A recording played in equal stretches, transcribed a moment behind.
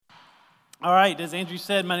All right, as Andrew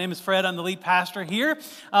said, my name is Fred. I'm the lead pastor here,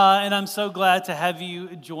 and I'm so glad to have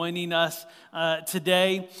you joining us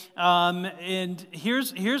today. And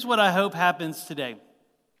here's what I hope happens today.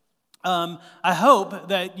 I hope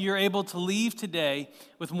that you're able to leave today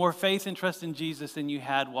with more faith and trust in Jesus than you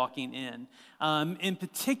had walking in. In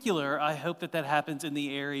particular, I hope that happens in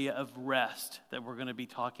the area of rest that we're going to be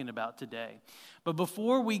talking about today. But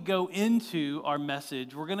before we go into our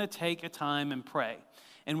message, we're going to take a time and pray.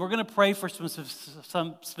 And we're going to pray for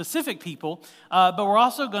some specific people, but we're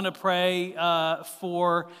also going to pray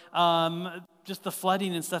for just the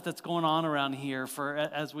flooding and stuff that's going on around here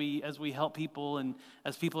as we help people and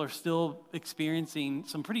as people are still experiencing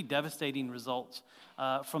some pretty devastating results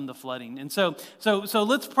from the flooding. And so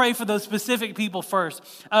let's pray for those specific people first.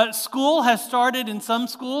 School has started in some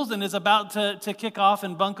schools and is about to kick off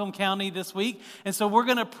in Buncombe County this week. And so we're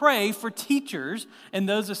going to pray for teachers and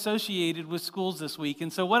those associated with schools this week.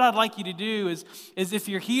 And so what I'd like you to do is if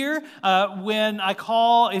you're here, when I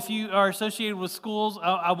call, if you are associated with schools,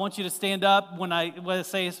 I want you to stand up when I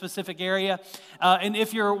say a specific area. And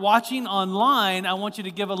if you're watching online, I want you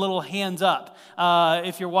to give a little hands up.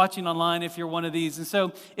 If you're watching online, if you're one of these. And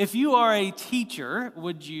so if you are a teacher,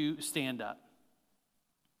 would you stand up?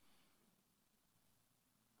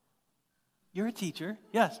 You're a teacher,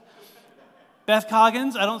 yes. Beth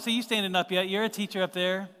Coggins, I don't see you standing up yet. You're a teacher up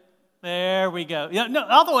there. There we go. Yeah, no,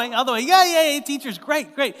 all the way. Yeah, teachers, great.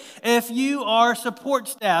 If you are support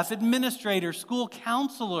staff, administrator, school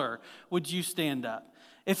counselor, would you stand up?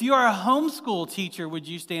 If you are a homeschool teacher, would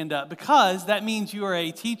you stand up? Because that means you are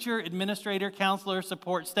a teacher, administrator, counselor,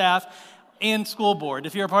 support staff, and school board.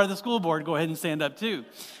 If you're a part of the school board, go ahead and stand up too.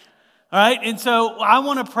 All right, and so I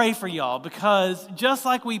want to pray for y'all because just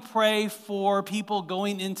like we pray for people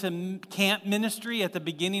going into camp ministry at the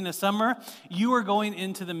beginning of summer, you are going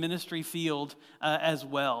into the ministry field as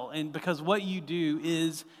well. And because what you do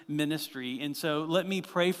is ministry. And so let me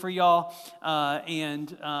pray for y'all.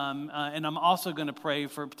 And I'm also going to pray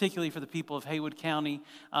for particularly for the people of Haywood County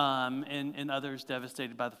and others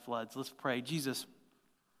devastated by the floods. Let's pray. Jesus.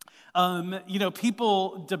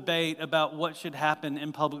 People debate about what should happen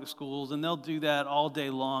in public schools, and they'll do that all day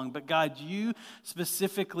long. But God, you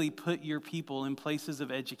specifically put your people in places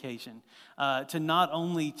of education to not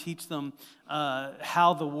only teach them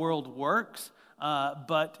how the world works,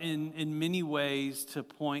 but in many ways to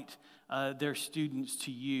point their students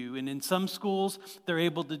to you. And in some schools, they're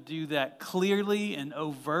able to do that clearly and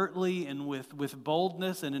overtly and with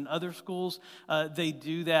boldness. And in other schools, they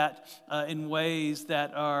do that in ways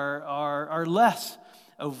that are less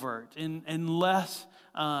overt and less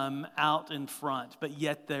out in front, but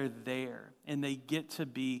yet they're there. And they get to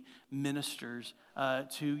be ministers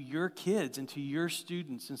to your kids and to your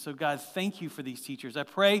students. And so, God, thank you for these teachers. I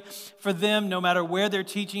pray for them no matter where they're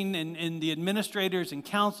teaching and the administrators and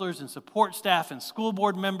counselors and support staff and school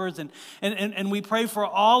board members. And we pray for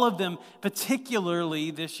all of them,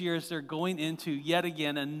 particularly this year as they're going into yet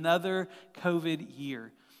again another COVID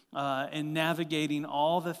year and navigating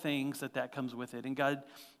all the things that comes with it. And God,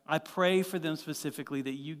 I pray for them specifically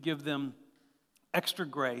that you give them extra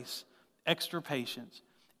grace, extra patience,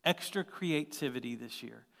 extra creativity this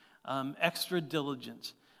year, extra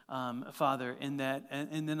diligence, Father, and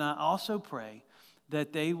then I also pray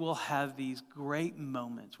that they will have these great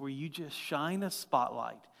moments where you just shine a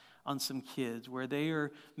spotlight on some kids, where they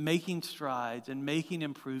are making strides and making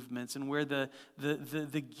improvements, and where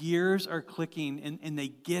the gears are clicking and they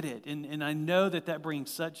get it. And I know that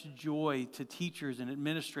brings such joy to teachers and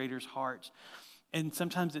administrators' hearts. And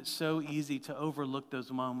sometimes it's so easy to overlook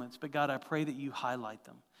those moments. But God, I pray that you highlight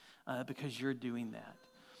them because you're doing that.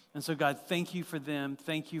 And so God, thank you for them.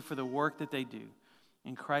 Thank you for the work that they do.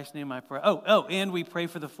 In Christ's name I pray. And we pray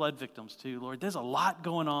for the flood victims too, Lord. There's a lot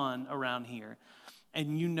going on around here.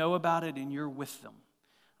 And you know about it and you're with them.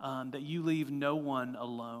 That you leave no one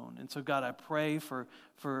alone. And so God, I pray for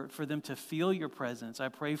them to feel your presence. I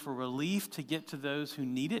pray for relief to get to those who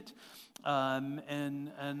need it. And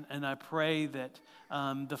I pray that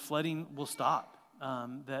the flooding will stop,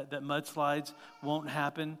 that mudslides won't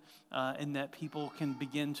happen, and that people can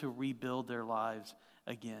begin to rebuild their lives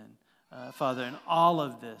again. Father, and all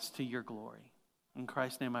of this to your glory. In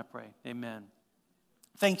Christ's name I pray, amen.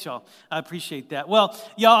 Thanks, y'all. I appreciate that. Well,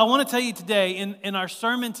 y'all, I want to tell you today, in our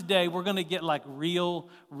sermon today, we're going to get like real.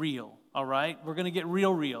 all right? We're going to get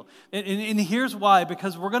real. And here's why,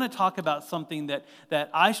 because we're going to talk about something that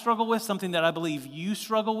I struggle with, something that I believe you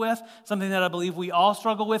struggle with, something that I believe we all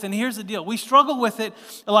struggle with. And here's the deal. We struggle with it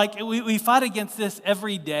like we fight against this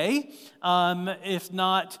every day, if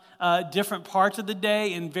not different parts of the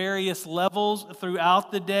day in various levels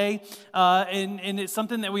throughout the day. And it's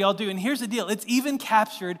something that we all do. And here's the deal. It's even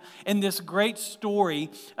captured in this great story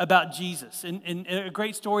about Jesus, and a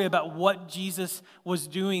great story about what Jesus was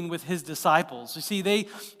doing with his disciples. You see, they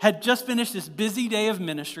had just finished this busy day of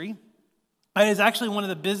ministry. It is actually one of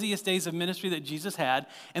the busiest days of ministry that Jesus had,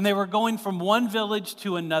 and they were going from one village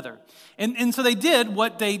to another. And so they did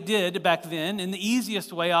what they did back then, and the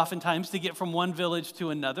easiest way oftentimes to get from one village to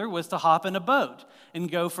another was to hop in a boat and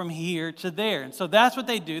go from here to there. And so that's what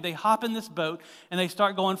they do. They hop in this boat, and they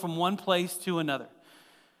start going from one place to another.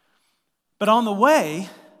 But on the way,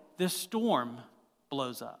 this storm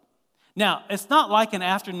blows up. Now, it's not like an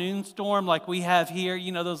afternoon storm like we have here,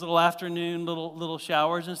 you know, those little afternoon little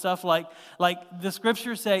showers and stuff. Like the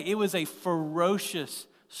scriptures say, it was a ferocious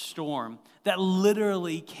storm that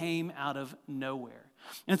literally came out of nowhere.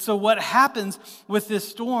 And so what happens with this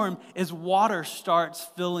storm is water starts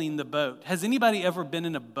filling the boat. Has anybody ever been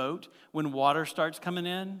in a boat when water starts coming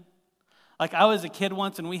in? Like I was a kid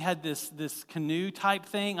once and we had this canoe type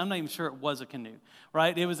thing. I'm not even sure it was a canoe,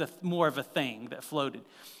 right? It was more of a thing that floated.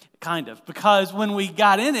 Kind of, because when we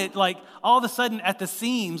got in it, like all of a sudden at the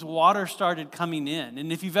seams, water started coming in.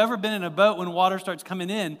 And if you've ever been in a boat when water starts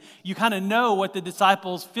coming in, you kind of know what the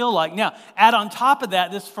disciples feel like. Now, add on top of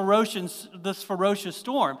that this ferocious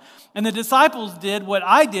storm. And the disciples did what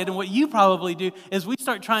I did and what you probably do is we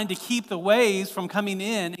start trying to keep the waves from coming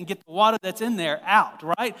in and get the water that's in there out,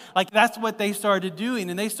 right? Like that's what they started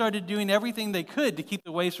doing. And they started doing everything they could to keep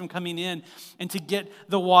the waves from coming in and to get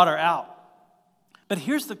the water out. But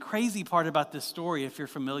here's the crazy part about this story, if you're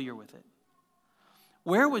familiar with it.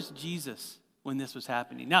 Where was Jesus when this was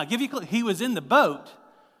happening? Now, I'll give you a clue. He was in the boat,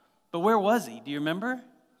 but where was he? Do you remember?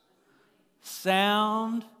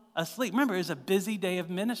 Sound asleep. Remember, it was a busy day of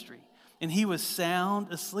ministry, and he was sound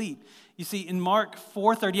asleep. You see, in Mark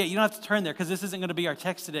 4:38, you don't have to turn there because this isn't going to be our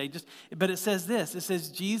text today, but it says this. It says,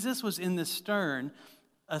 Jesus was in the stern,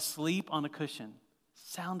 asleep on a cushion,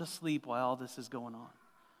 sound asleep while all this is going on.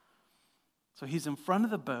 So he's in front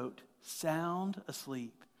of the boat, sound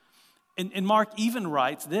asleep. And Mark even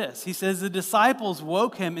writes this. He says, the disciples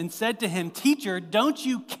woke him and said to him, Teacher, don't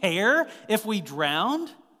you care if we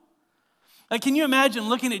drowned? Like, can you imagine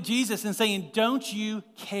looking at Jesus and saying, don't you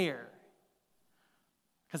care?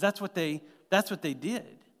 Because that's what they did.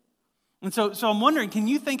 And so I'm wondering, can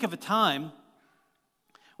you think of a time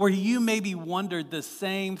where you maybe wondered the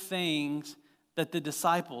same things that the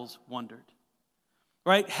disciples wondered?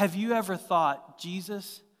 Right? Have you ever thought,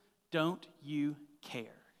 Jesus, don't you care?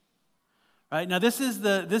 Right? Now, this is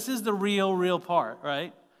the real part,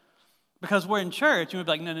 right? Because we're in church, and we'd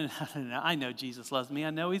be like, no, I know Jesus loves me. I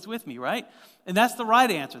know he's with me, right? And that's the right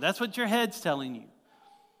answer. That's what your head's telling you.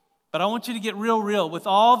 But I want you to get real with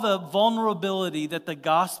all the vulnerability that the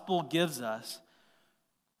gospel gives us.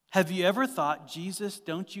 Have you ever thought, Jesus,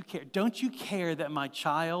 don't you care? Don't you care that my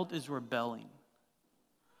child is rebelling?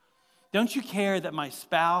 Don't you care that my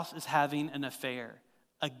spouse is having an affair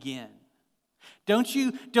again? Don't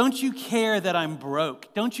you care that I'm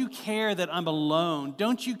broke? Don't you care that I'm alone?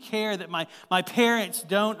 Don't you care that my parents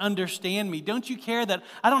don't understand me? Don't you care that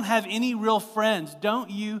I don't have any real friends? Don't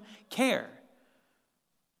you care?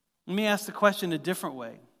 Let me ask the question a different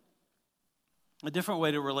way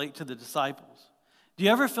to relate to the disciples. Do you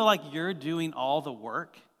ever feel like you're doing all the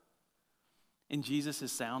work and Jesus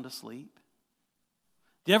is sound asleep?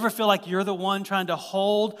 Do you ever feel like you're the one trying to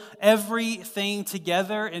hold everything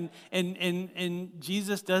together and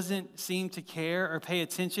Jesus doesn't seem to care or pay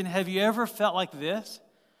attention? Have you ever felt like this?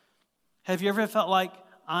 Have you ever felt like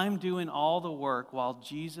I'm doing all the work while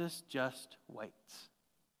Jesus just waits?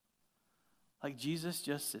 Like Jesus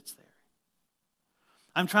just sits there.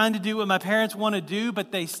 I'm trying to do what my parents want to do,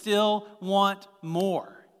 but they still want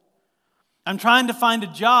more. I'm trying to find a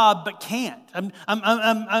job, but can't.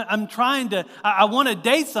 I'm trying to, I want to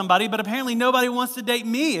date somebody, but apparently nobody wants to date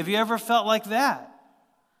me. Have you ever felt like that?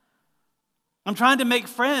 I'm trying to make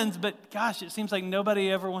friends, but gosh, it seems like nobody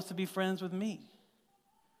ever wants to be friends with me.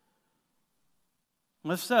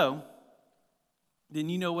 Well, if so, then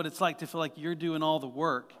you know what it's like to feel like you're doing all the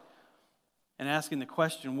work and asking the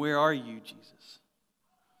question, where are you, Jesus?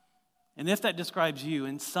 And if that describes you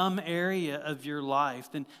in some area of your life,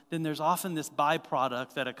 then there's often this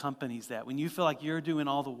byproduct that accompanies that. When you feel like you're doing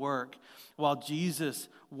all the work while Jesus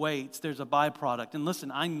waits, there's a byproduct. And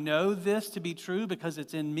listen, I know this to be true because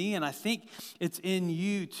it's in me, and I think it's in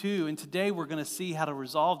you too. And today we're going to see how to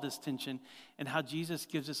resolve this tension and how Jesus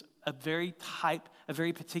gives us a very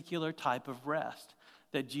particular type of rest.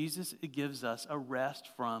 That Jesus gives us a rest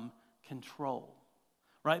from control.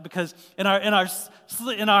 Right? Because in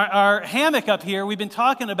our hammock up here, we've been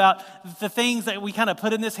talking about the things that we kind of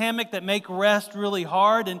put in this hammock that make rest really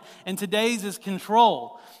hard, and today's is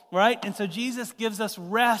control, right? And so Jesus gives us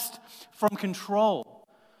rest from control.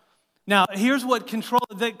 Now, here's what control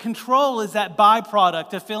is that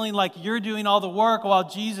byproduct of feeling like you're doing all the work while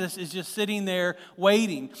Jesus is just sitting there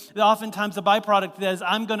waiting. Oftentimes the byproduct is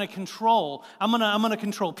I'm going to control. I'm going to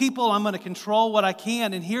control people. I'm going to control what I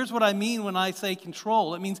can. And here's what I mean when I say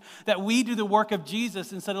control. It means that we do the work of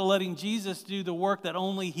Jesus instead of letting Jesus do the work that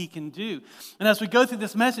only he can do. And as we go through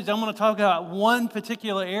this message, I'm going to talk about one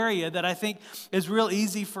particular area that I think is real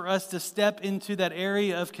easy for us to step into that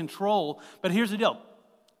area of control. But here's the deal.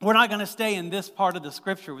 We're not going to stay in this part of the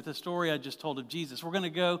scripture with the story I just told of Jesus. We're going to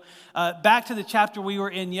go back to the chapter we were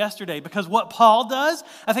in yesterday, because what Paul does,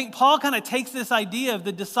 I think Paul kind of takes this idea of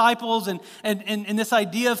the disciples and this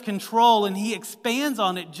idea of control, and he expands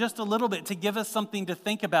on it just a little bit to give us something to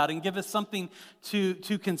think about and give us something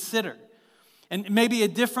to consider. And maybe a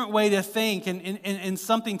different way to think and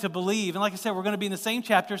something to believe. And like I said, we're going to be in the same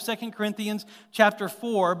chapter, 2 Corinthians chapter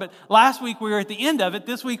 4. But last week we were at the end of it.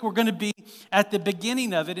 This week we're going to be at the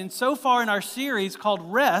beginning of it. And so far in our series called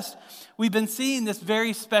Rest, we've been seeing this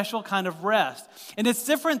very special kind of rest. And it's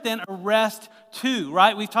different than a rest too,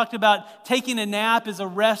 right? We've talked about taking a nap as a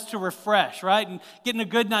rest to refresh, right? And getting a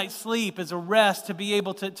good night's sleep as a rest to be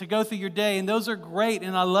able to go through your day. And those are great,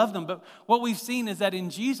 and I love them. But what we've seen is that in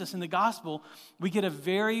Jesus, in the gospel, we get a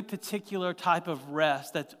very particular type of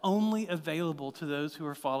rest that's only available to those who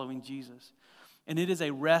are following Jesus. And it is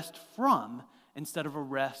a rest from instead of a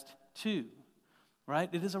rest to, right?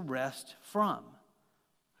 It is a rest from,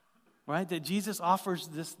 right? That Jesus offers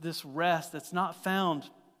this rest that's not found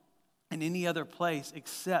in any other place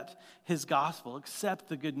except his gospel, except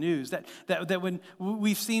the good news. That when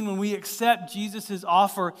we've seen, when we accept Jesus'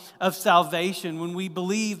 offer of salvation, when we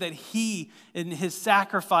believe that he, in his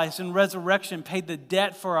sacrifice and resurrection, paid the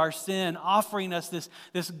debt for our sin, offering us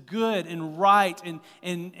this good and right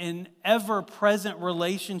and ever-present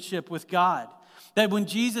relationship with God. That when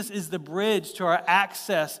Jesus is the bridge to our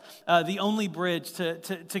access, the only bridge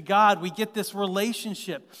to God, we get this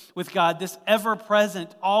relationship with God, this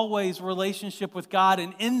ever-present, always relationship with God.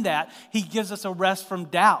 And in that, he gives us a rest from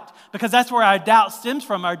doubt. Because that's where our doubt stems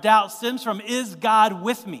from. Our doubt stems from, is God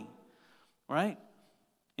with me? Right?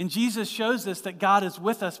 And Jesus shows us that God is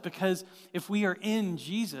with us, because if we are in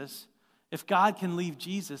Jesus, if God can leave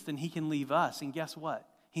Jesus, then he can leave us. And guess what?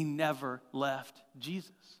 He never left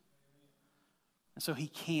Jesus. And so he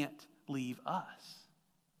can't leave us.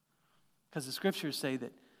 Because the scriptures say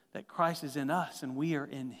that Christ is in us and we are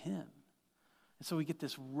in him. And so we get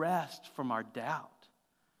this rest from our doubt.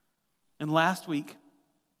 And last week,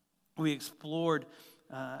 we explored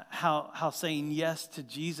how saying yes to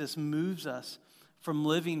Jesus moves us from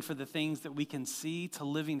living for the things that we can see to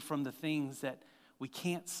living from the things that we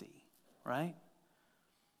can't see, right?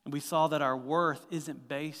 And we saw that our worth isn't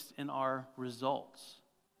based in our results.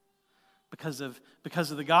 Because of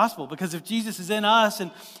the gospel. Because if Jesus is in us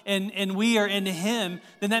and we are in him,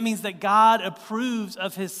 then that means that God approves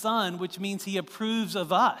of his son, which means he approves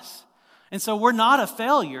of us. And so we're not a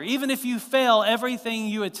failure. Even if you fail everything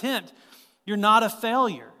you attempt, you're not a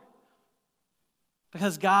failure.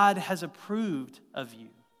 Because God has approved of you.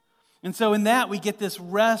 And so in that, we get this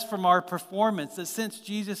rest from our performance, that since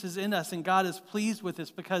Jesus is in us and God is pleased with us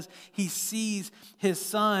because he sees his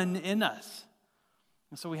son in us.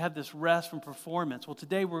 And so we have this rest from performance. Well,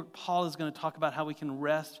 today Paul is going to talk about how we can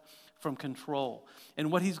rest from control.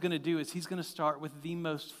 And what he's going to do is he's going to start with the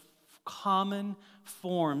most common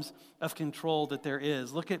forms of control that there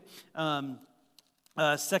is. Look at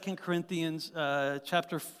 2 Corinthians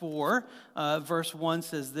chapter 4, verse 1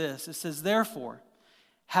 says this. It says, therefore,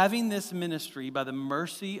 having this ministry by the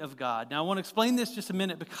mercy of God. Now, I want to explain this just a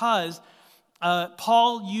minute, because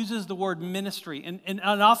Paul uses the word ministry. And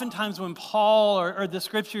oftentimes when Paul or the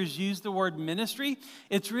scriptures use the word ministry,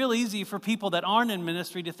 it's real easy for people that aren't in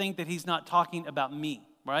ministry to think that he's not talking about me,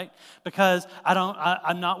 right? Because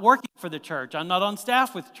I'm not working for the church. I'm not on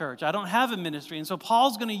staff with church. I don't have a ministry. And so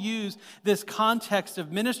Paul's going to use this context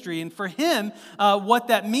of ministry. And for him, what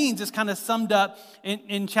that means is kind of summed up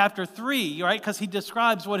in chapter 3, right? Because he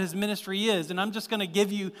describes what his ministry is. And I'm just going to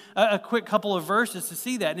give you a quick couple of verses to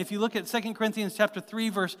see that. And if you look at 2 Corinthians chapter 3,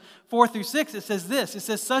 verse 4 through 6, it says this. It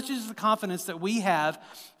says, such is the confidence that we have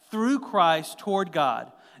through Christ toward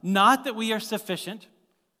God. Not that we are sufficient,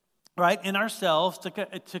 right, in ourselves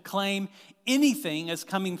to claim anything as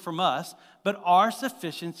coming from us, but our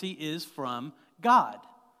sufficiency is from God,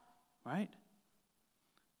 right?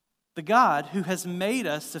 The God who has made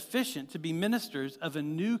us sufficient to be ministers of a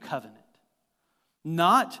new covenant,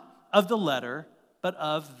 not of the letter, but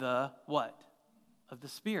of the what? Of the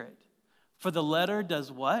Spirit. For the letter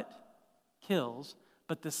does what? Kills,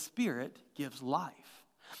 but the Spirit gives life.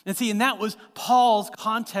 And see, and that was Paul's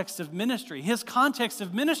context of ministry. His context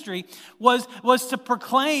of ministry was to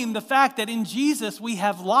proclaim the fact that in Jesus we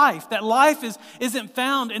have life. That life isn't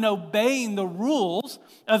found in obeying the rules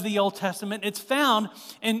of the Old Testament. It's found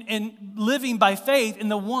in living by faith in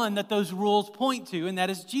the one that those rules point to, and that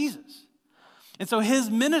is Jesus. And so his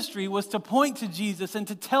ministry was to point to Jesus and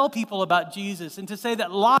to tell people about Jesus and to say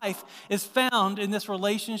that life is found in this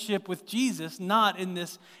relationship with Jesus, not in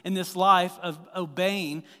this life of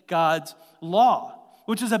obeying God's law,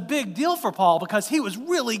 which is a big deal for Paul because he was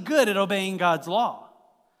really good at obeying God's law.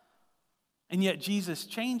 And yet Jesus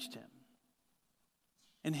changed him.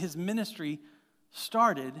 And his ministry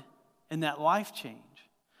started in that life change.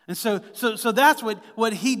 And so that's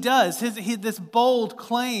what he does. This bold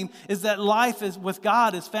claim is that life is with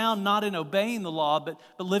God is found not in obeying the law, but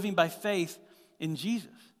living by faith in Jesus.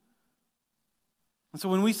 And so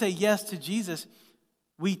when we say yes to Jesus,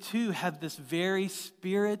 we too have this very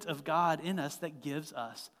Spirit of God in us that gives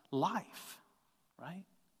us life, right?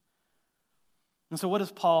 And so what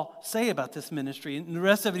does Paul say about this ministry? And the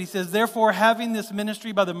rest of it, he says, therefore, having this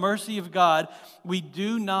ministry by the mercy of God, we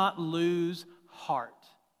do not lose heart.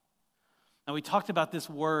 Now, we talked about these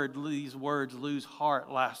words, lose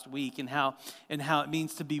heart, last week, and how it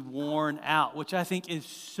means to be worn out, which I think is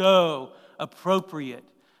so appropriate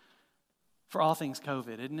for all things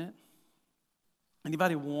COVID, isn't it?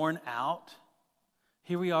 Anybody worn out?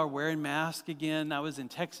 Here we are wearing masks again. I was in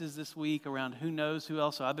Texas this week around who knows who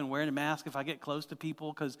else, so I've been wearing a mask if I get close to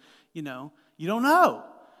people because, you don't know.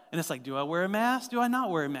 And it's like, do I wear a mask? Do I not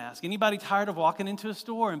wear a mask? Anybody tired of walking into a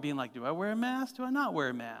store and being like, do I wear a mask? Do I not wear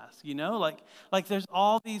a mask? Like there's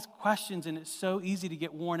all these questions and it's so easy to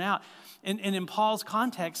get worn out. And in Paul's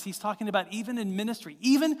context, he's talking about even in ministry,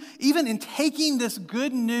 even in taking this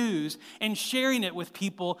good news and sharing it with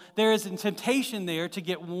people, there is a temptation there to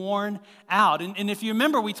get worn out. And if you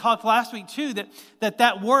remember, we talked last week too,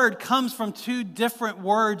 that word comes from two different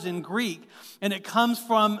words in Greek. And it comes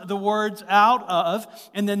from the words out of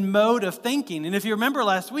and then mode of thinking. And if you remember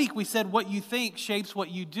last week, we said what you think shapes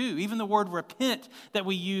what you do. Even the word repent that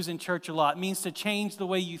we use in church a lot means to change the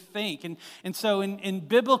way you think. And so in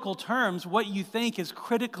biblical terms, what you think is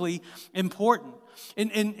critically important.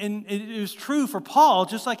 And it is true for Paul,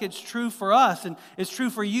 just like it's true for us, and it's true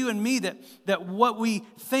for you and me that what we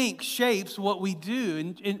think shapes what we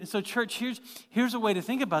do. And so, church, here's a way to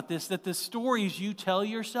think about this: that the stories you tell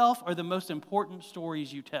yourself are the most important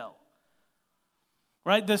stories you tell.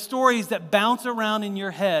 Right? The stories that bounce around in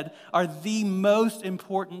your head are the most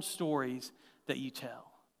important stories that you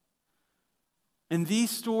tell. And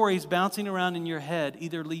these stories bouncing around in your head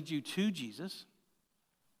either lead you to Jesus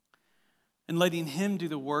and letting him do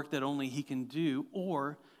the work that only he can do,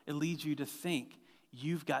 or it leads you to think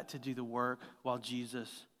you've got to do the work while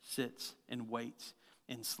Jesus sits and waits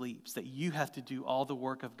and sleeps, that you have to do all the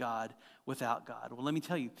work of God without God. Well, let me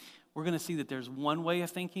tell you, we're going to see that there's one way of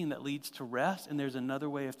thinking that leads to rest, and there's another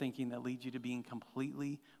way of thinking that leads you to being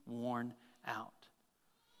completely worn out.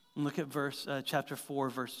 And look at chapter 4,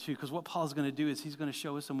 verse 2, because what Paul's going to do is he's going to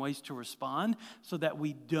show us some ways to respond so that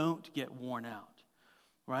we don't get worn out.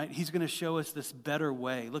 Right? He's going to show us this better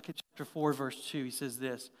way. Look at chapter 4, verse 2. He says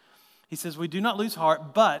this. He says, we do not lose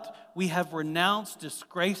heart, but we have renounced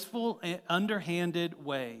disgraceful and underhanded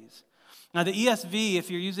ways. Now, the ESV, if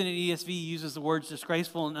you're using an ESV, uses the words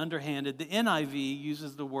disgraceful and underhanded. The NIV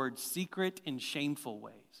uses the words secret and shameful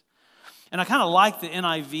ways. And I kind of like the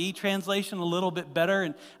NIV translation a little bit better,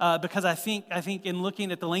 and because I think in looking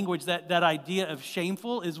at the language, that idea of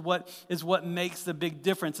shameful is what makes the big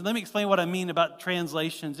difference. And let me explain what I mean about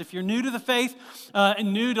translations. If you're new to the faith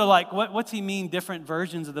and new to what's he mean different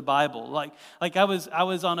versions of the Bible, like I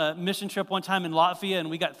was on a mission trip one time in Latvia and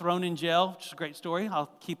we got thrown in jail, which is a great story. I'll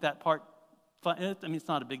keep that part fun. I mean, it's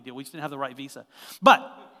not a big deal. We just didn't have the right visa, but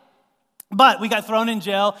But we got thrown in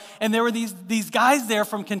jail, and there were these guys there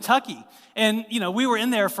from Kentucky. And, we were in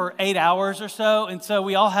there for 8 hours or so, and so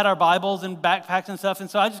we all had our Bibles and backpacks and stuff, and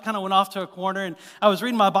so I just kind of went off to a corner, and I was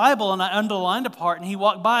reading my Bible, and I underlined a part, and he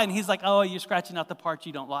walked by, and he's like, "Oh, you're scratching out the parts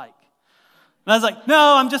you don't like." And I was like,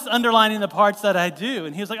 "No, I'm just underlining the parts that I do."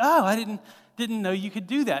 And he was like, "Oh, I didn't know you could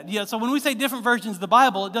do that." Yeah, so when we say different versions of the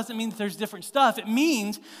Bible, it doesn't mean that there's different stuff. It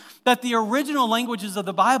means that the original languages of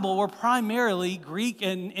the Bible were primarily Greek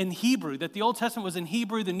and Hebrew, that the Old Testament was in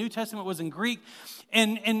Hebrew, the New Testament was in Greek.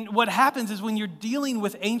 And what happens is when you're dealing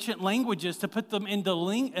with ancient languages to put them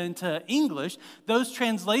into English, those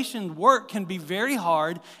translation work can be very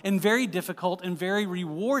hard and very difficult and very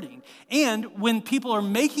rewarding. And when people are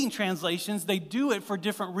making translations, they do it for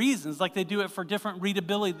different reasons, like they do it for different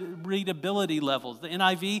readability levels. The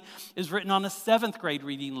NIV is written on a 7th grade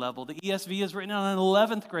reading level. The ESV is written on an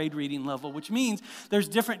 11th grade reading level, which means there's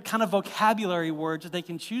different kind of vocabulary words that they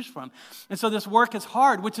can choose from. And so this work is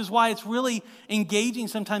hard, which is why it's really engaging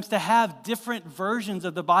sometimes to have different versions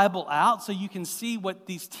of the Bible out so you can see what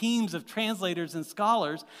these teams of translators and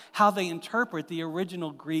scholars, how they interpret the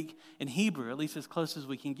original Greek and Hebrew, at least as close as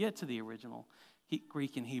we can get to the original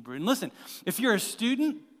Greek and Hebrew. And listen, if you're a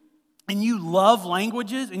student and you love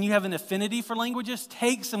languages and you have an affinity for languages,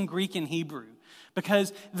 take some Greek and Hebrew.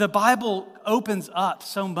 Because the Bible opens up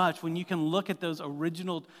so much when you can look at those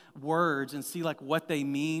original words and see like what they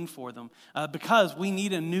mean for them. Because we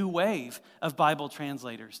need a new wave of Bible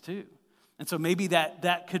translators too. And so maybe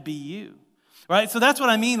that could be you. Right? So that's what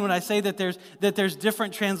I mean when I say that there's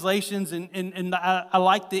different translations, and I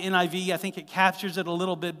like the NIV. I think it captures it a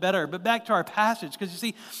little bit better. But back to our passage, because you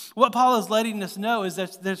see, what Paul is letting us know is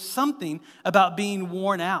that there's something about being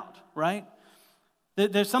worn out, right?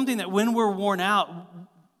 There's something that when we're worn out,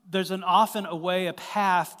 there's often a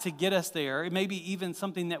path to get us there. It may be even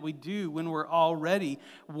something that we do when we're already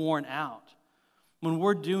worn out. When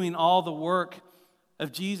we're doing all the work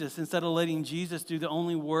of Jesus instead of letting Jesus do the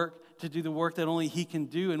work that only he can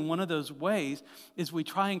do. And one of those ways is we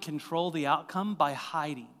try and control the outcome by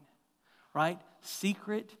hiding, right?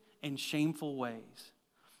 Secret and shameful ways,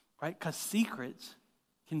 right? Because secrets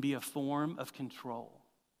can be a form of control.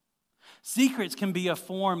 Secrets can be a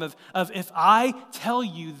form of if I tell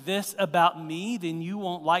you this about me, then you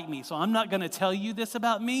won't like me. So I'm not going to tell you this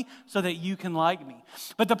about me so that you can like me.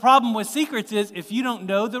 But the problem with secrets is if you don't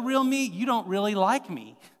know the real me, you don't really like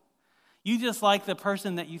me. You just like the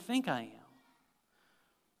person that you think I am.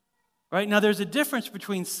 Right? Now there's a difference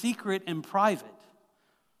between secret and private.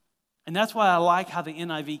 And that's why I like how the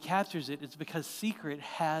NIV captures it. It's because secret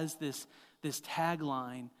has this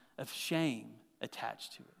tagline of shame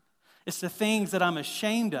attached to it. It's the things that I'm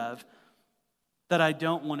ashamed of that I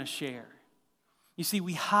don't want to share. You see,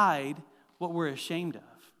 we hide what we're ashamed of.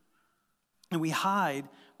 And we hide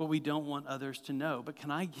what we don't want others to know. But can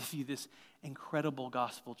I give you this incredible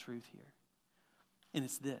gospel truth here? And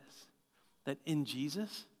it's this, that in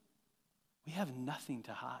Jesus, we have nothing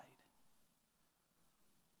to hide.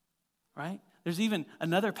 Right? There's even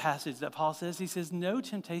another passage that Paul says, he says, no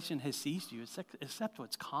temptation has seized you except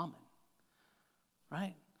what's common.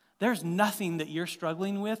 Right? There's nothing that you're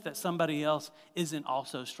struggling with that somebody else isn't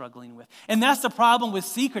also struggling with. And that's the problem with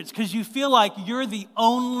secrets, because you feel like you're the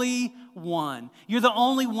only one. You're the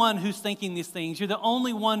only one who's thinking these things. You're the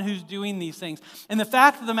only one who's doing these things. And the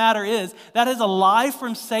fact of the matter is, that is a lie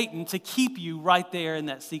from Satan to keep you right there in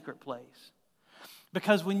that secret place.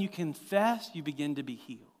 Because when you confess, you begin to be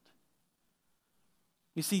healed.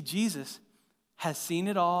 You see, Jesus has seen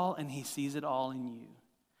it all, and he sees it all in you.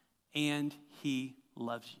 And he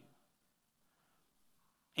loves you.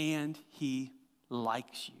 And he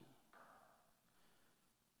likes you.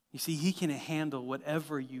 You see, he can handle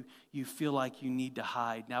whatever you feel like you need to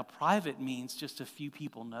hide. Now, private means just a few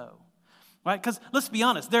people know. Right? Because let's be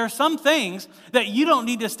honest, there are some things that you don't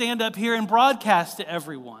need to stand up here and broadcast to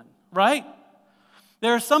everyone. Right?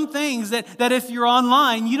 There are some things that if you're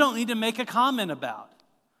online, you don't need to make a comment about.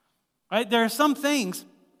 Right? There are some things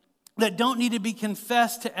that don't need to be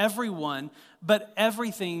confessed to everyone, but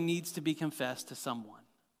everything needs to be confessed to someone.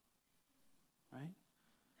 Right?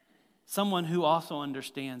 Someone who also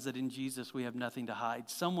understands that in Jesus we have nothing to hide.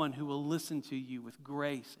 Someone who will listen to you with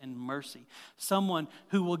grace and mercy. Someone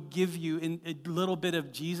who will give you a little bit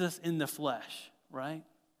of Jesus in the flesh. Right?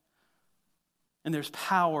 And there's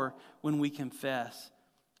power when we confess.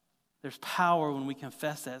 There's power when we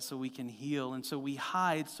confess that so we can heal. And so we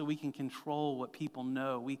hide so we can control what people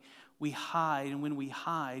know. We hide, and when we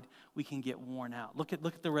hide, we can get worn out. Look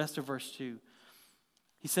at the rest of verse 2.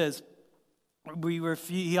 He says,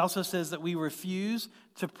 he also says that we refuse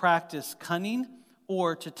to practice cunning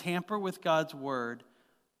or to tamper with God's word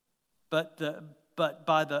but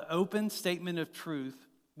by the open statement of truth,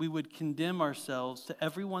 we would condemn ourselves to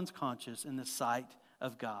everyone's conscience in the sight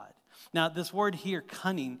of God. Now, this word here,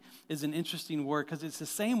 cunning, is an interesting word because it's the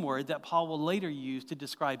same word that Paul will later use to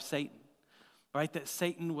describe Satan, right? That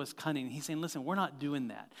Satan was cunning. He's saying, listen, we're not doing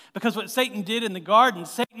that. Because what Satan did in the garden,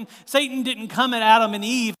 Satan didn't come at Adam and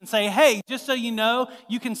Eve and say, hey, just so you know,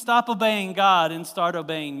 you can stop obeying God and start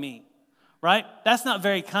obeying me, right? That's not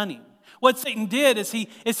very cunning. What Satan did is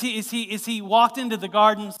he walked into the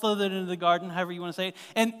garden, slithered into the garden, however you want to say it,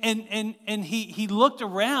 and he looked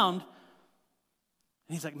around.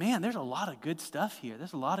 And he's like, man, there's a lot of good stuff here.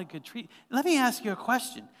 There's a lot of good trees. Let me ask you a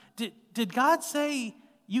question. Did God say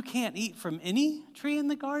you can't eat from any tree in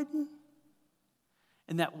the garden?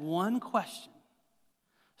 And that one question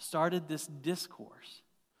started this discourse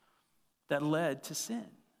that led to sin.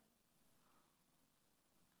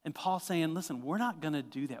 And Paul's saying, listen, we're not going to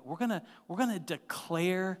do that. We're going to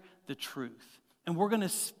declare the truth. And we're going to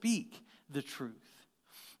speak the truth.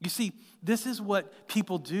 You see, this is what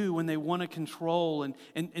people do when they want to control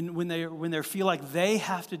and when they feel like they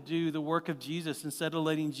have to do the work of Jesus instead of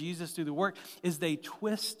letting Jesus do the work, is they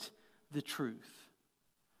twist the truth.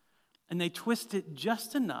 And they twist it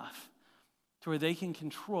just enough to where they can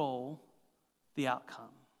control the outcome.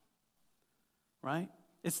 Right?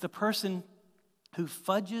 It's the person who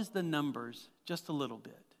fudges the numbers just a little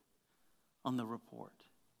bit on the report.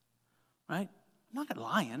 Right? I'm not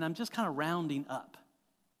lying, I'm just kind of rounding up.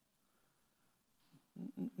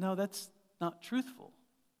 No, that's not truthful,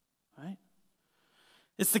 right?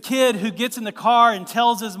 It's the kid who gets in the car and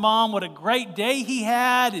tells his mom what a great day he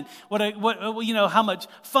had and how much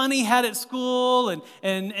fun he had at school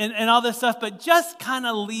and all this stuff, but just kind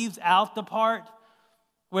of leaves out the part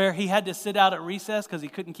where he had to sit out at recess because he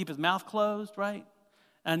couldn't keep his mouth closed, right?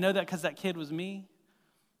 And I know that because that kid was me,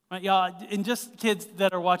 right, y'all? And just kids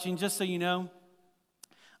that are watching, just so you know,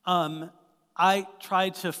 I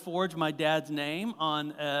tried to forge my dad's name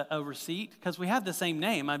on a receipt because we have the same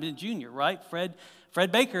name. I'm a junior, right? Fred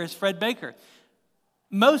Baker is Fred Baker.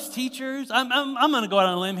 Most teachers, I'm going to go out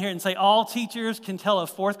on a limb here and say all teachers can tell a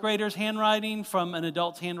fourth grader's handwriting from an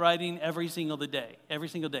adult's handwriting every single day.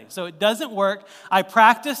 So it doesn't work. I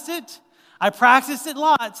practiced it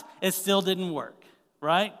lots. It still didn't work,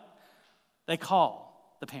 right? They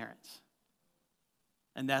call the parents.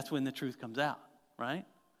 And that's when the truth comes out, right?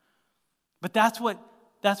 But that's what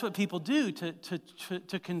people do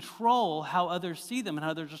to control how others see them and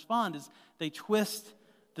how others respond, is they twist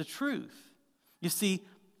the truth. You see,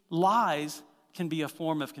 lies can be a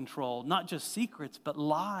form of control. Not just secrets, but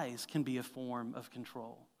lies can be a form of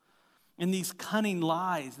control. And these cunning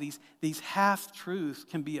lies, these half-truths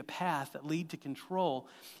can be a path that lead to control,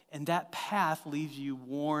 and that path leaves you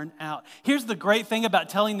worn out. Here's the great thing about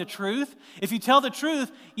telling the truth. If you tell the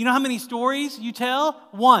truth, you know how many stories you tell?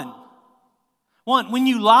 One. When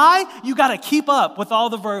you lie, you got to keep up with all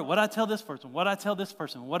the what did I tell this person? What did I tell this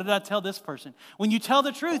person? What did I tell this person? When you tell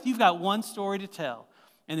the truth, you've got one story to tell,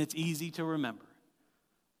 and it's easy to remember.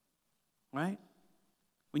 Right?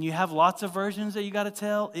 When you have lots of versions that you got to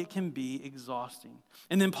tell, it can be exhausting.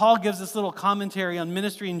 And then Paul gives this little commentary on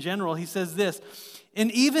ministry in general. He says this,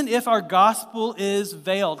 and even if our gospel is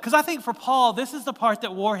veiled, because I think for Paul, this is the part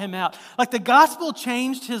that wore him out. Like the gospel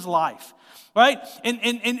changed his life. Right? And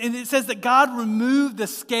it says that God removed the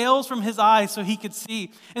scales from his eyes so he could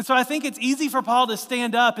see. And so I think it's easy for Paul to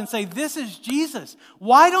stand up and say, this is Jesus.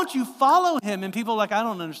 Why don't you follow him? And people are like, I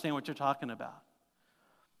don't understand what you're talking about.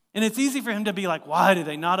 And it's easy for him to be like, why do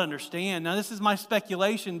they not understand? Now, this is my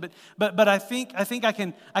speculation, but I think I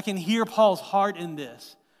can hear Paul's heart in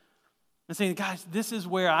this. And saying, guys, this is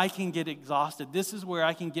where I can get exhausted. This is where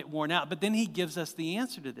I can get worn out. But then he gives us the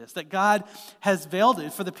answer to this, that God has veiled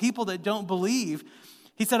it. For the people that don't believe,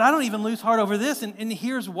 he said, I don't even lose heart over this. And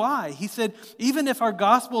here's why. He said, even if our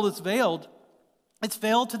gospel is veiled, it's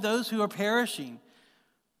veiled to those who are perishing.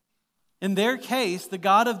 In their case, the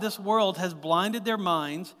God of this world has blinded their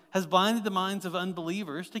minds, has blinded the minds of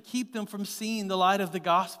unbelievers to keep them from seeing the light of the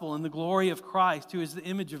gospel and the glory of Christ, who is the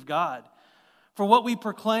image of God. For what we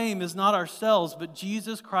proclaim is not ourselves, but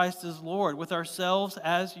Jesus Christ is Lord, with ourselves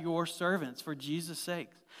as your servants, for Jesus' sake.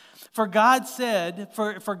 For God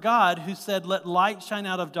who said, let light shine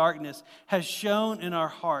out of darkness, has shone in our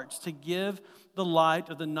hearts to give the light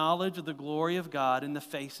of the knowledge of the glory of God in the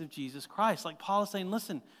face of Jesus Christ. Like Paul is saying,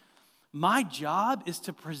 listen, my job is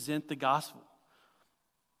to present the gospel.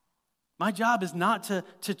 My job is not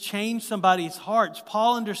to change somebody's hearts.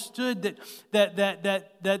 Paul understood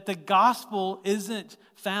that the gospel isn't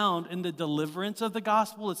found in the deliverance of the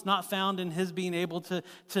gospel. It's not found in his being able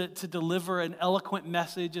to deliver an eloquent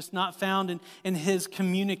message. It's not found in his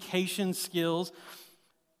communication skills.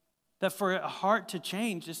 That for a heart to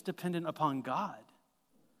change is dependent upon God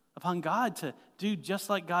to do just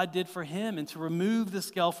like God did for him and to remove the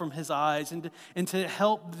scale from his eyes and to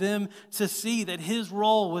help them to see that his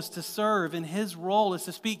role was to serve and his role is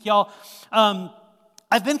to speak. Y'all,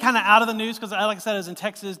 I've been kind of out of the news because, like I said, I was in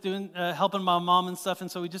Texas doing helping my mom and stuff, and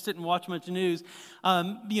so we just didn't watch much news.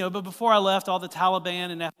 But before I left, all the Taliban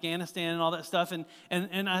and Afghanistan and all that stuff,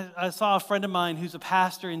 and I saw a friend of mine who's a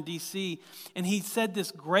pastor in D.C., and he said this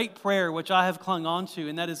great prayer, which I have clung on to,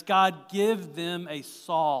 and that is, God, give them a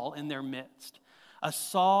Saul in their midst, a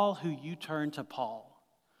Saul who you turn to Paul.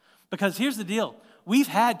 Because here's the deal. We've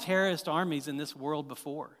had terrorist armies in this world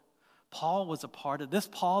before. Paul was a part of this.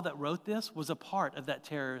 Paul that wrote this was a part of that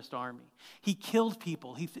terrorist army. He killed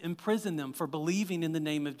people. He imprisoned them for believing in the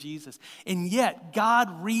name of Jesus. And yet,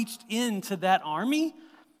 God reached into that army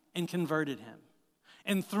and converted him.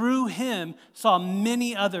 And through him, saw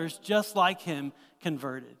many others just like him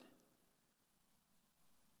converted.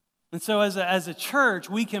 And so as a church,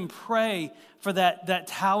 we can pray for that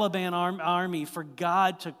Taliban army, for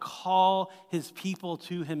God to call his people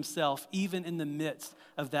to himself, even in the midst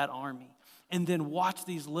of that army. And then watch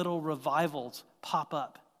these little revivals pop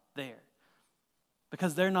up there.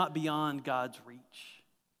 Because they're not beyond God's reach.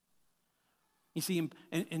 You see,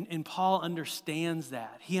 and Paul understands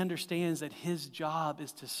that. He understands that his job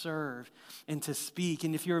is to serve and to speak.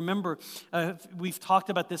 And if you remember, we've talked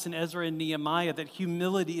about this in Ezra and Nehemiah, that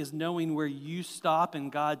humility is knowing where you stop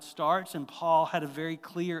and God starts. And Paul had a very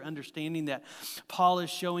clear understanding that. Paul is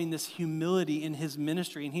showing this humility in his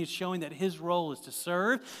ministry. And he's showing that his role is to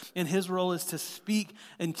serve and his role is to speak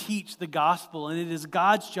and teach the gospel. And it is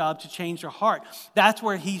God's job to change your heart. That's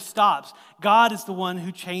where he stops. God is the one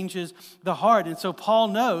who changes the heart. And so Paul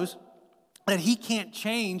knows that he can't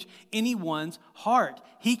change anyone's heart.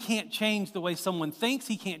 He can't change the way someone thinks.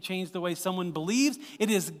 He can't change the way someone believes.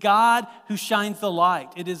 It is God who shines the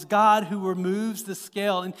light. It is God who removes the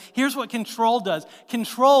scale. And here's what control does.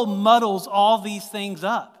 Control muddles all these things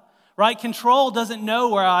up, right? Control doesn't know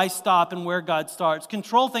where I stop and where God starts.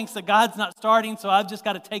 Control thinks that God's not starting, so I've just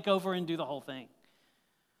got to take over and do the whole thing.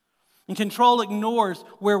 And control ignores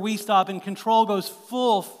where we stop, and control goes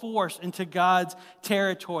full force into God's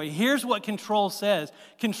territory. Here's what control says.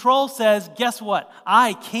 Control says, guess what?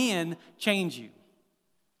 I can change you.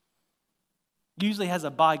 Usually has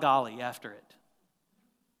a by golly after it.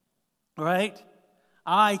 Right?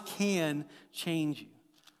 I can change you.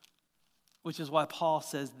 Which is why Paul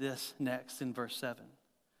says this next in verse 7.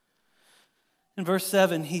 In verse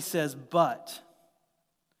 7, he says, but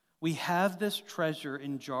we have this treasure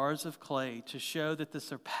in jars of clay to show that the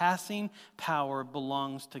surpassing power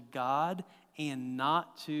belongs to God and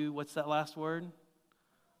not to, what's that last word?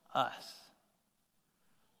 Us.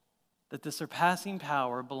 That the surpassing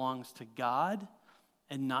power belongs to God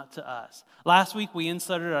and not to us. Last week we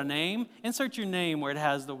inserted our name. Insert your name where it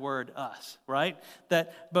has the word us, right?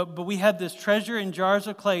 But we have this treasure in jars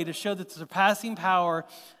of clay to show that the surpassing power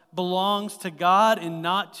belongs to God and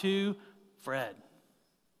not to Fred.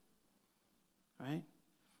 Right?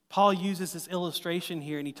 Paul uses this illustration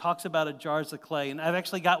here, and he talks about a jars of clay. And I've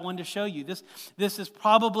actually got one to show you. This is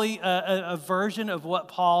probably a version of what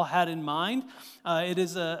Paul had in mind. It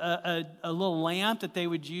is a little lamp that they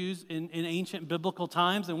would use in ancient biblical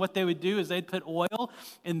times. And what they would do is they'd put oil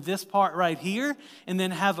in this part right here and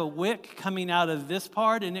then have a wick coming out of this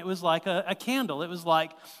part. And it was like a candle. It was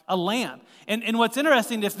like a lamp. And what's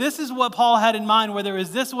interesting, if this is what Paul had in mind, whether it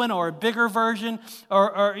was this one or a bigger version,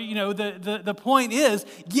 or the point is,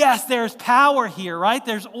 yes, there's power here, right?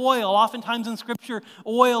 There's oil. Oftentimes in Scripture,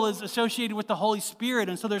 oil is associated with the Holy Spirit.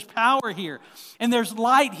 And so there's power here. And there's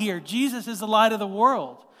light here. Jesus is the light of the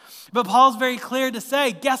world. But Paul's very clear to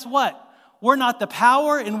say, guess what? We're not the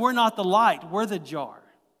power and we're not the light. We're the jar.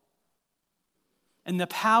 And the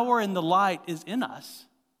power and the light is in us,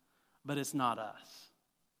 but it's not us.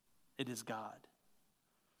 It is God.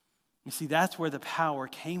 You see, that's where the power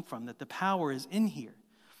came from, that the power is in here.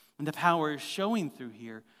 And the power is showing through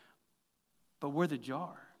here, but we're the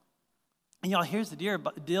jar. And y'all, here's the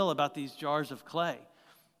deal about these jars of clay.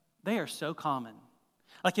 They are so common.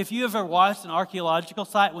 Like if you ever watched an archaeological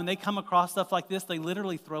site, when they come across stuff like this, they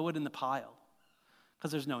literally throw it in the pile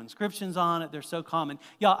because there's no inscriptions on it. They're so common.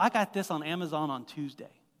 Y'all, I got this on Amazon on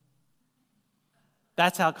Tuesday.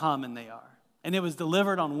 That's how common they are. And it was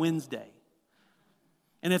delivered on Wednesday.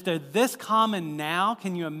 And if they're this common now,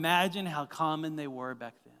 can you imagine how common they were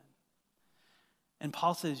back then? And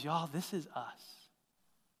Paul says, y'all, this is us.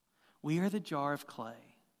 We are the jar of clay.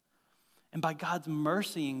 And by God's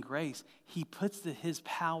mercy and grace, he puts his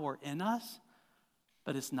power in us,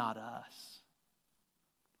 but it's not us.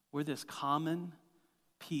 We're this common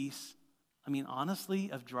piece,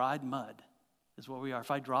 honestly, of dried mud is what we are.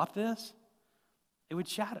 If I drop this, it would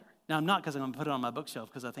shatter. Now, I'm not because I'm going to put it on my bookshelf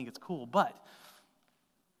because I think it's cool, but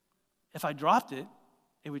if I dropped it,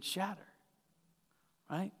 it would shatter,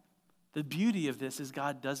 right? The beauty of this is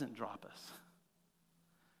God doesn't drop us.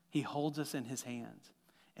 He holds us in his hands,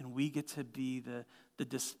 and we get to be the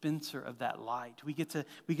dispenser of that light. We get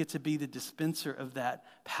to be the dispenser of that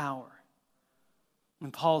power.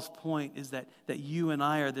 And Paul's point is that you and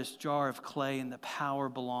I are this jar of clay, and the power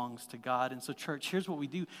belongs to God. And so, church, here's what we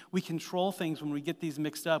do. We control things when we get these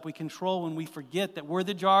mixed up. We control when we forget that we're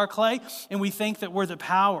the jar of clay, and we think that we're the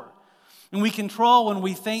power. And we control when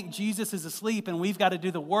we think Jesus is asleep and we've got to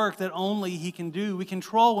do the work that only he can do. We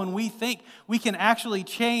control when we think we can actually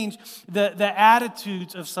change the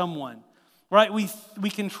attitudes of someone, right? We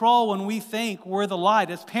control when we think we're the light.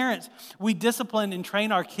 As parents, we discipline and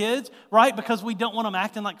train our kids, right? Because we don't want them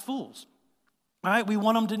acting like fools, right? We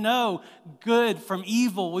want them to know good from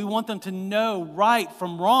evil. We want them to know right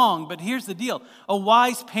from wrong. But here's the deal. A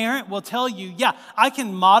wise parent will tell you, yeah, I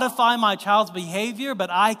can modify my child's behavior, but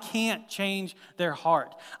I can't change their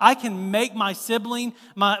heart. I can make my sibling,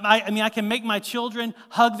 I can make my children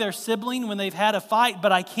hug their sibling when they've had a fight,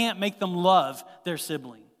 but I can't make them love their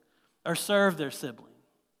sibling or serve their sibling,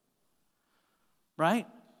 right?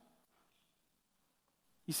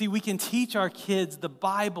 You see, we can teach our kids the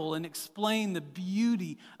Bible and explain the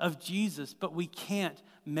beauty of Jesus, but we can't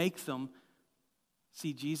make them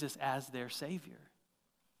see Jesus as their Savior.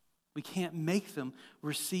 We can't make them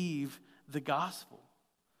receive the gospel.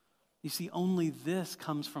 You see, only this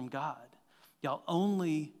comes from God. Y'all,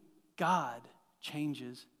 only God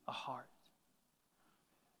changes a heart.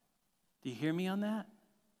 Do you hear me on that?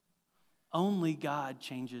 Only God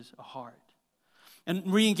changes a heart.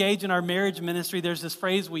 And re-engage in our marriage ministry, there's this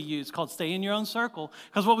phrase we use called stay in your own circle.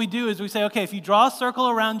 Because what we do is we say, okay, if you draw a circle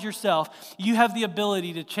around yourself, you have the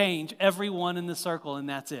ability to change everyone in the circle, and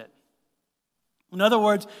that's it. In other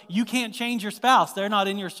words, you can't change your spouse. They're not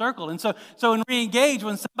in your circle. And so in re-engage,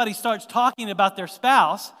 when somebody starts talking about their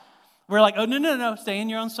spouse, we're like, oh, no, stay in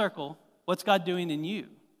your own circle. What's God doing in you?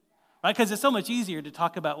 Right? Because it's so much easier to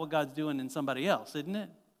talk about what God's doing in somebody else, isn't it?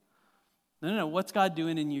 No, what's God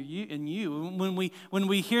doing in you? When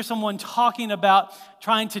we hear someone talking about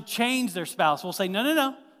trying to change their spouse, we'll say,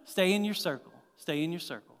 no, stay in your circle. Stay in your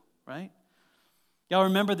circle, right? Y'all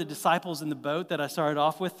remember the disciples in the boat that I started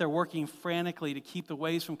off with? They're working frantically to keep the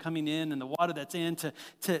waves from coming in and the water that's in to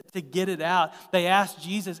get it out. They asked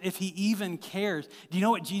Jesus if he even cares. Do you know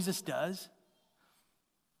what Jesus does?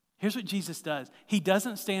 Here's what Jesus does. He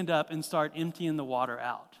doesn't stand up and start emptying the water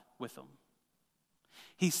out with them.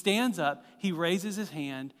 He stands up, he raises his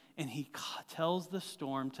hand, and he tells the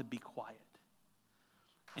storm to be quiet.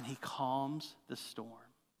 And he calms the storm.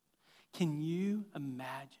 Can you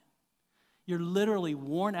imagine? You're literally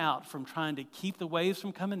worn out from trying to keep the waves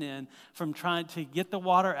from coming in, from trying to get the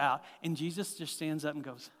water out, and Jesus just stands up and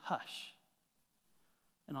goes, hush.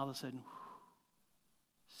 And all of a sudden,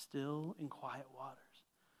 still and quiet waters.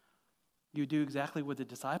 You do exactly what the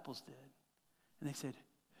disciples did. And they said,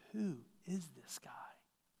 who is this guy?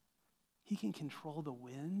 He can control the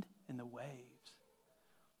wind and the waves.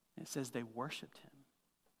 And it says they worshiped him.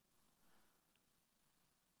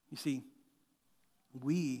 You see,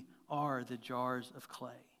 we are the jars of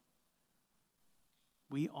clay.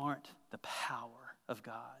 We aren't the power of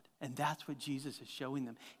God. And that's what Jesus is showing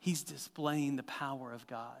them. He's displaying the power of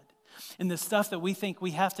God. And the stuff that we think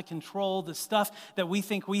we have to control, the stuff that we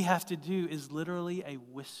think we have to do is literally a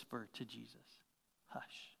whisper to Jesus.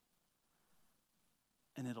 Hush.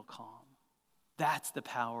 And it'll calm. That's the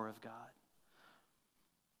power of God.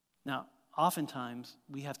 Now, oftentimes,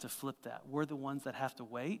 we have to flip that. We're the ones that have to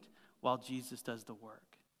wait while Jesus does the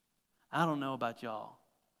work. I don't know about y'all,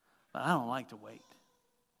 but I don't like to wait.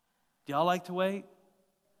 Do y'all like to wait?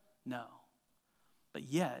 No. But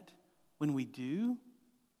yet, when we do,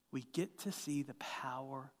 we get to see the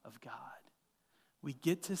power of God. We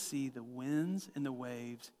get to see the winds and the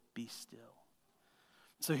waves be still.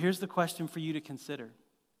 So here's the question for you to consider.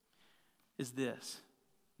 Is this,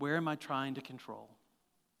 where am I trying to control?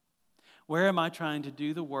 Where am I trying to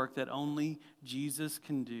do the work that only Jesus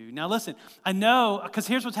can do? Now listen, I know, because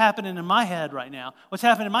here's what's happening in my head right now. What's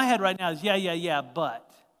happening in my head right now is, yeah, but.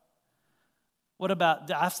 What about,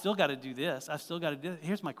 I've still got to do this. I've still got to do this.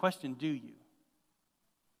 Here's my question, do you?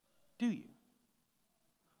 Do you?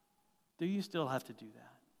 Do you still have to do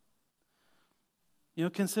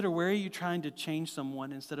that? Consider, where are you trying to change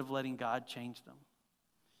someone instead of letting God change them?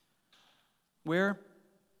 Where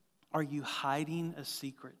are you hiding a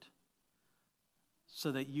secret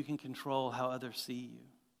so that you can control how others see you?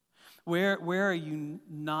 Where are you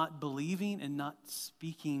not believing and not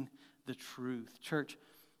speaking the truth? Church,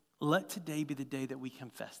 let today be the day that we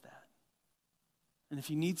confess that. And if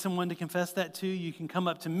you need someone to confess that to, you can come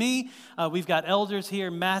up to me. We've got elders here.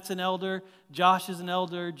 Matt's an elder. Josh is an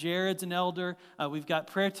elder. Jared's an elder. We've got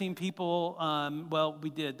prayer team people. Well, we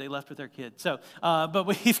did. They left with their kids. So, but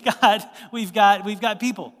we've got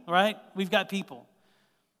people, right? We've got people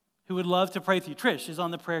who would love to pray with you. Trish is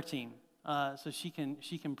on the prayer team, so she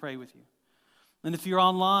can pray with you. And if you're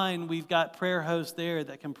online, we've got prayer hosts there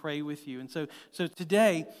that can pray with you. And so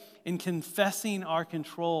today, in confessing our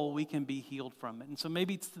control, we can be healed from it. And so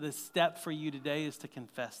maybe the step for you today is to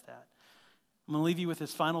confess that. I'm going to leave you with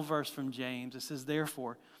this final verse from James. It says,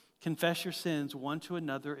 therefore, confess your sins one to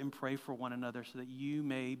another and pray for one another so that you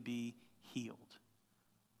may be healed.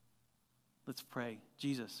 Let's pray.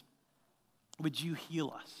 Jesus, would you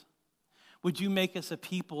heal us? Would you make us a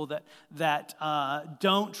people that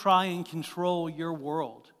don't try and control your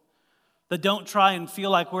world, that don't try and feel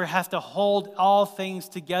like we have to hold all things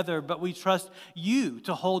together, but we trust you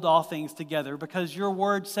to hold all things together because your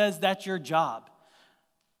word says that's your job,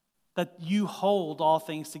 that you hold all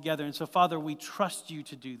things together. And so, Father, we trust you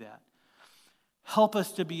to do that. Help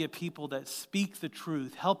us to be a people that speak the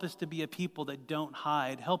truth. Help us to be a people that don't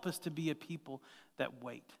hide. Help us to be a people that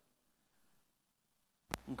wait.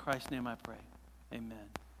 In Christ's name I pray.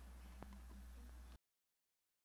 Amen.